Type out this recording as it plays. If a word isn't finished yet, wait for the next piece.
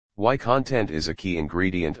Why content is a key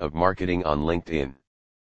ingredient of marketing on LinkedIn.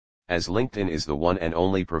 As LinkedIn is the one and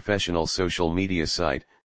only professional social media site,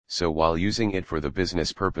 so while using it for the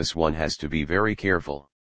business purpose one has to be very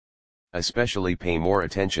careful. Especially pay more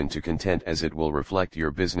attention to content as it will reflect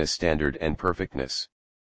your business standard and perfectness.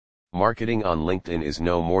 Marketing on LinkedIn is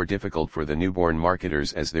no more difficult for the newborn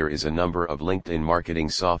marketers as there is a number of LinkedIn marketing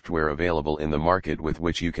software available in the market with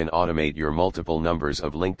which you can automate your multiple numbers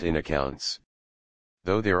of LinkedIn accounts.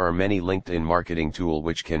 Though there are many LinkedIn marketing tools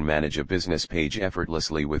which can manage a business page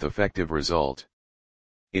effortlessly with effective result.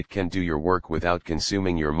 It can do your work without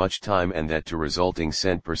consuming your much time and that to resulting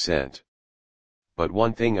 %. But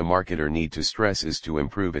one thing a marketer need to stress is to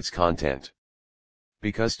improve its content.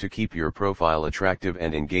 Because to keep your profile attractive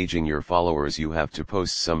and engaging your followers you have to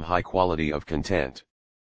post some high quality of content.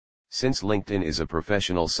 Since LinkedIn is a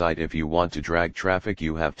professional site, if you want to drag traffic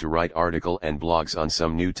you have to write article and blogs on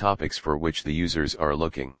some new topics for which the users are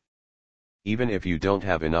looking. Even if you don't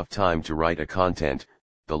have enough time to write a content,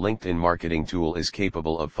 the LinkedIn marketing tool is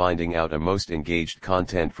capable of finding out a most engaged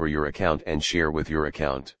content for your account and share with your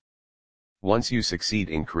account. Once you succeed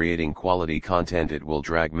in creating quality content it will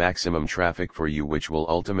drag maximum traffic for you which will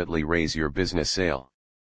ultimately raise your business sale.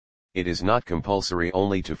 It is not compulsory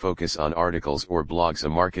only to focus on articles or blogs. A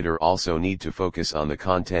marketer also need to focus on the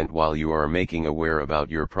content while you are making aware about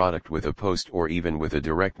your product with a post or even with a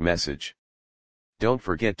direct message. Don't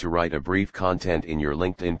forget to write a brief content in your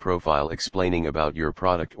LinkedIn profile explaining about your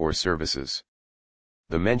product or services.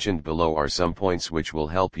 The mentioned below are some points which will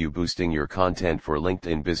help you boosting your content for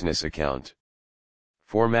LinkedIn business account.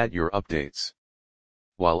 Format your updates.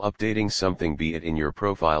 While updating something, be it in your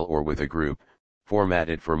profile or with a group, format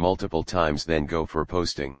it for multiple times then go for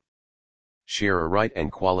posting. Share a right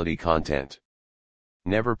and quality content.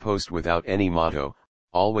 Never post without any motto,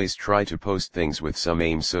 always try to post things with some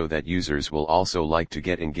aim so that users will also like to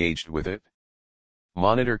get engaged with it.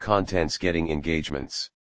 Monitor contents getting engagements.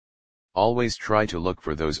 Always try to look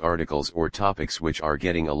for those articles or topics which are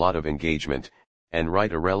getting a lot of engagement, and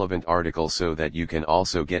write a relevant article so that you can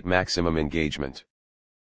also get maximum engagement.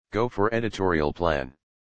 Go for editorial plan.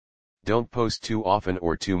 Don't post too often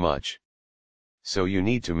or too much. So you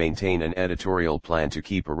need to maintain an editorial plan to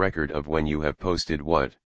keep a record of when you have posted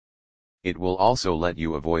what. It will also let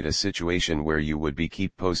you avoid a situation where you would be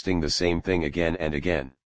keep posting the same thing again and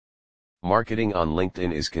again. Marketing on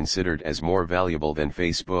LinkedIn is considered as more valuable than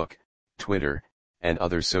Facebook, Twitter, and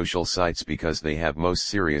other social sites because they have most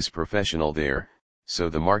serious professional there, so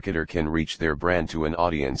the marketer can reach their brand to an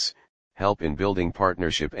audience, help in building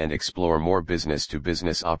partnership and explore more business to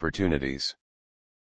business opportunities.